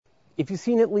If you've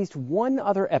seen at least one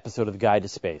other episode of The Guide to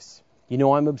Space, you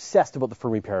know I'm obsessed about the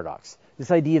Fermi paradox, this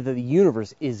idea that the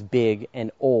universe is big and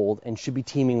old and should be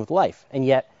teeming with life, and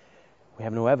yet we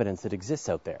have no evidence it exists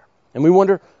out there. And we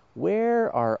wonder,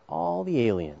 where are all the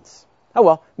aliens? Oh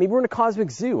well, maybe we're in a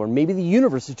cosmic zoo, or maybe the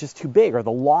universe is just too big, or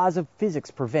the laws of physics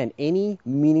prevent any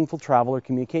meaningful travel or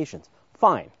communications.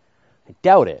 Fine. I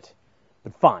doubt it,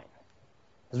 but fine.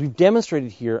 As we've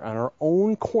demonstrated here on our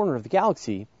own corner of the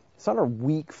galaxy, it's not our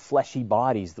weak, fleshy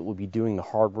bodies that will be doing the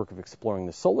hard work of exploring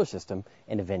the solar system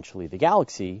and eventually the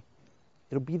galaxy.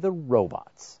 It'll be the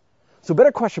robots. So a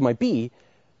better question might be,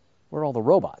 where are all the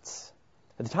robots?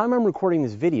 At the time I'm recording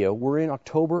this video, we're in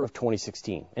October of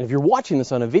 2016. And if you're watching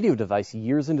this on a video device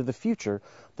years into the future,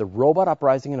 the robot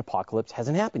uprising and apocalypse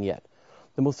hasn't happened yet.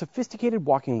 The most sophisticated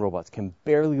walking robots can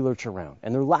barely lurch around,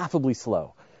 and they're laughably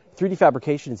slow. 3D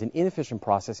fabrication is an inefficient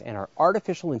process, and our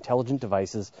artificial intelligent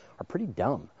devices are pretty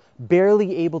dumb,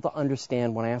 barely able to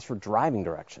understand when I ask for driving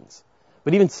directions.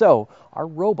 But even so, our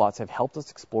robots have helped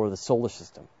us explore the solar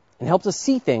system and helped us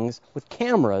see things with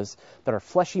cameras that our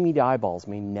fleshy meat eyeballs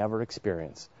may never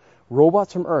experience.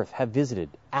 Robots from Earth have visited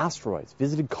asteroids,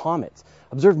 visited comets,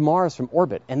 observed Mars from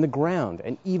orbit and the ground,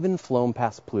 and even flown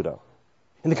past Pluto.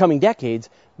 In the coming decades,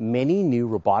 many new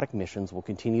robotic missions will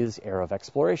continue this era of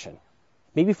exploration.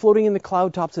 Maybe floating in the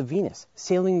cloud tops of Venus,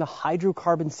 sailing the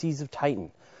hydrocarbon seas of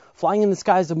Titan, flying in the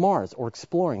skies of Mars, or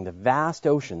exploring the vast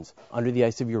oceans under the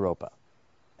ice of Europa.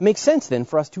 It makes sense then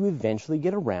for us to eventually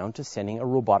get around to sending a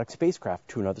robotic spacecraft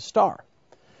to another star.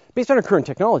 Based on our current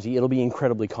technology, it'll be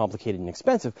incredibly complicated and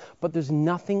expensive, but there's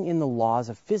nothing in the laws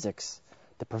of physics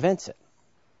that prevents it.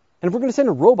 And if we're going to send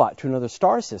a robot to another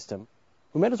star system,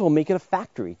 we might as well make it a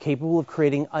factory capable of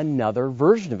creating another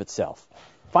version of itself.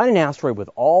 Find an asteroid with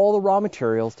all the raw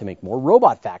materials to make more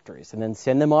robot factories, and then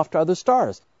send them off to other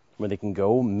stars, where they can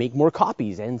go make more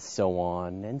copies, and so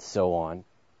on, and so on.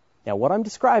 Now, what I'm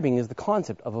describing is the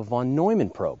concept of a von Neumann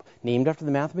probe, named after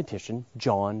the mathematician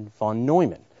John von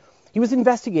Neumann. He was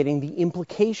investigating the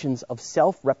implications of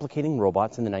self-replicating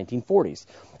robots in the 1940s,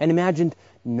 and imagined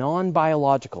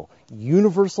non-biological,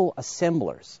 universal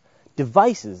assemblers,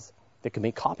 devices that could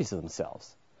make copies of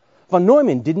themselves. Von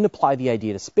Neumann didn't apply the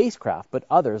idea to spacecraft, but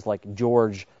others, like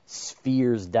George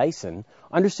Spheres Dyson,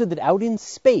 understood that out in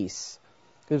space,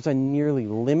 there's a nearly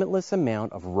limitless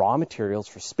amount of raw materials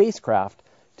for spacecraft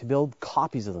to build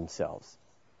copies of themselves.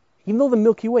 Even though the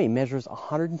Milky Way measures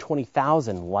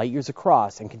 120,000 light years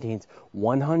across and contains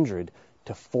 100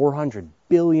 to 400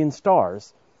 billion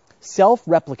stars,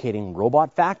 self-replicating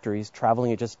robot factories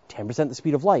traveling at just 10% the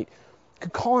speed of light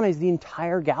could colonize the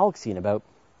entire galaxy in about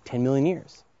 10 million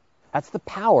years. That's the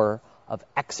power of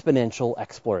exponential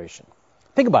exploration.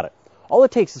 Think about it. All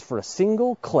it takes is for a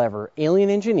single clever alien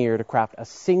engineer to craft a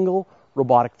single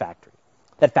robotic factory.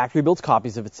 That factory builds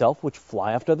copies of itself, which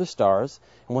fly off to other stars,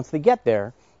 and once they get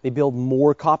there, they build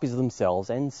more copies of themselves,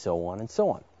 and so on and so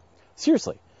on.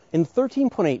 Seriously, in the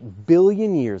 13.8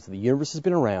 billion years that the universe has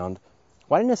been around,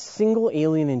 why didn't a single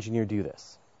alien engineer do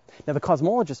this? Now, the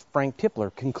cosmologist Frank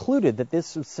Tipler concluded that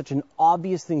this was such an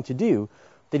obvious thing to do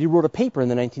that he wrote a paper in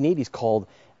the 1980s called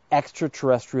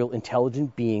Extraterrestrial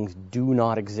Intelligent Beings Do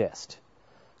Not Exist.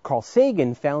 Carl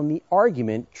Sagan found the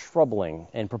argument troubling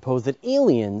and proposed that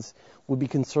aliens would be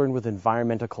concerned with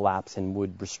environmental collapse and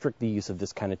would restrict the use of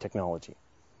this kind of technology.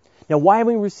 Now, why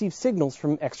haven't we received signals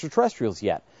from extraterrestrials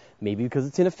yet? Maybe because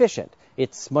it's inefficient.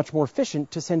 It's much more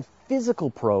efficient to send physical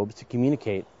probes to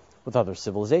communicate with other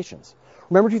civilizations.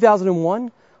 Remember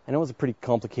 2001? I know it was a pretty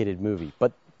complicated movie,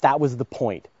 but that was the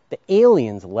point. The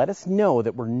aliens let us know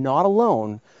that we're not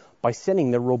alone by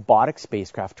sending their robotic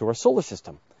spacecraft to our solar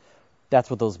system. That's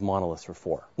what those monoliths were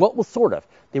for. Well, sort of.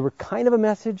 They were kind of a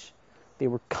message. They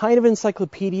were kind of an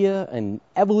encyclopedia, an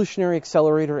evolutionary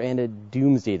accelerator, and a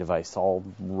doomsday device all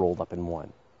rolled up in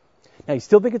one. Now, you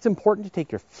still think it's important to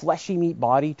take your fleshy meat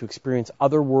body to experience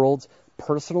other worlds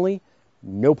personally?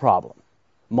 No problem.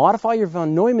 Modify your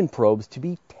von Neumann probes to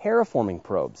be terraforming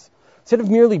probes. Instead of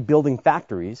merely building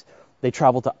factories, they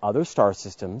travel to other star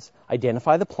systems,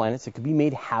 identify the planets that could be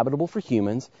made habitable for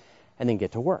humans, and then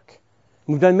get to work.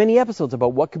 We've done many episodes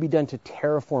about what could be done to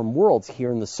terraform worlds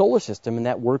here in the solar system, and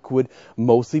that work would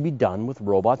mostly be done with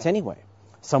robots anyway.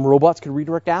 Some robots could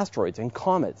redirect asteroids and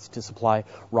comets to supply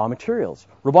raw materials,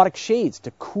 robotic shades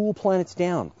to cool planets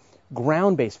down.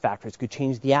 Ground-based factories could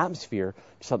change the atmosphere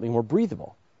to something more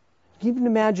breathable. You can even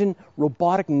imagine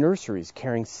robotic nurseries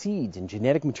carrying seeds and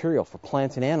genetic material for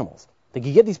plants and animals. They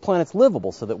could get these planets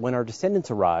livable so that when our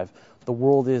descendants arrive, the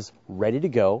world is ready to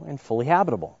go and fully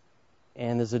habitable.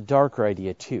 And there's a darker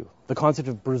idea too, the concept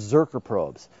of berserker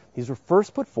probes. These were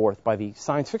first put forth by the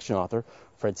science fiction author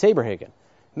Fred Saberhagen.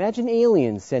 Imagine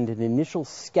aliens send an initial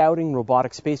scouting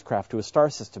robotic spacecraft to a star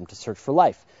system to search for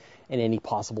life and any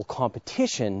possible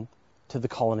competition to the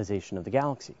colonization of the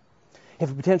galaxy. If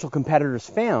a potential competitor is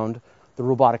found, the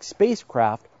robotic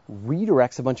spacecraft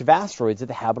redirects a bunch of asteroids at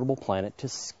the habitable planet to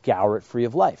scour it free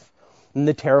of life. And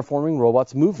the terraforming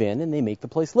robots move in and they make the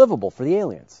place livable for the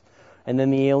aliens. And then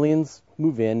the aliens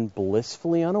move in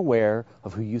blissfully unaware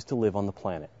of who used to live on the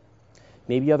planet.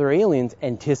 Maybe other aliens,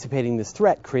 anticipating this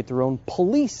threat, create their own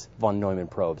police von Neumann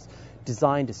probes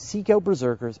designed to seek out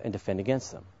berserkers and defend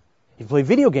against them. If you play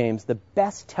video games, the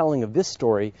best telling of this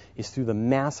story is through the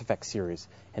Mass Effect series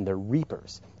and their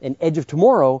Reapers. And Edge of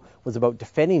Tomorrow was about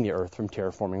defending the Earth from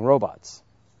terraforming robots.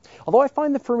 Although I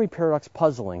find the Fermi paradox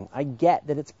puzzling, I get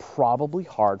that it's probably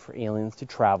hard for aliens to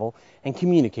travel and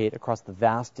communicate across the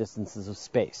vast distances of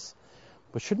space.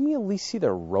 But shouldn't we at least see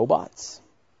their robots?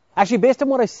 Actually, based on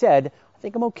what I said, I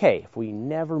think I'm okay if we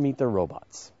never meet their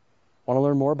robots. Want to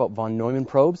learn more about von Neumann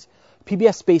probes?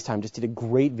 PBS Spacetime just did a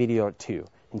great video on it too,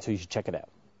 and so you should check it out.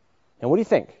 Now, what do you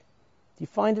think? Do you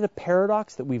find it a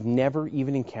paradox that we've never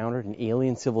even encountered an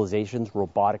alien civilization's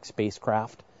robotic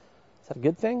spacecraft? Is that a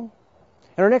good thing?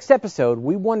 In our next episode,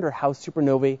 we wonder how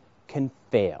supernovae can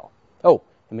fail. Oh,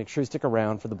 and make sure you stick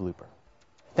around for the blooper.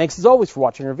 Thanks as always for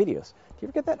watching our videos. Do you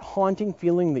ever get that haunting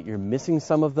feeling that you're missing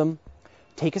some of them?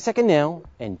 Take a second now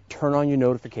and turn on your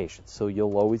notifications so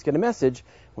you'll always get a message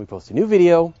when we post a new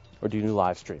video or do a new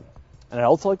live stream. And I'd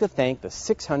also like to thank the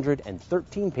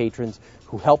 613 patrons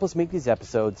who help us make these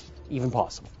episodes even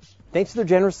possible. Thanks to their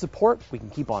generous support, we can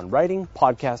keep on writing,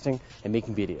 podcasting, and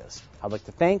making videos. I'd like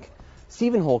to thank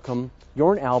Stephen Holcomb,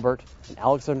 Jorn Albert, and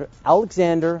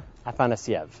Alexander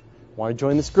Afanasiev. Want to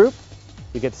join this group?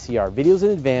 You get to see our videos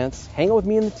in advance, hang out with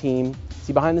me and the team,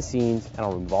 see behind the scenes, and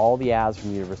I'll remove all the ads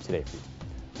from Universe Today for you.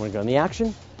 Want to get on the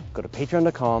action? Go to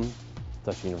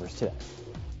patreon.com/Universe Today.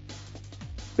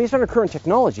 Based on our current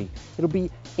technology, it'll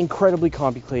be incredibly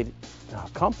complicated.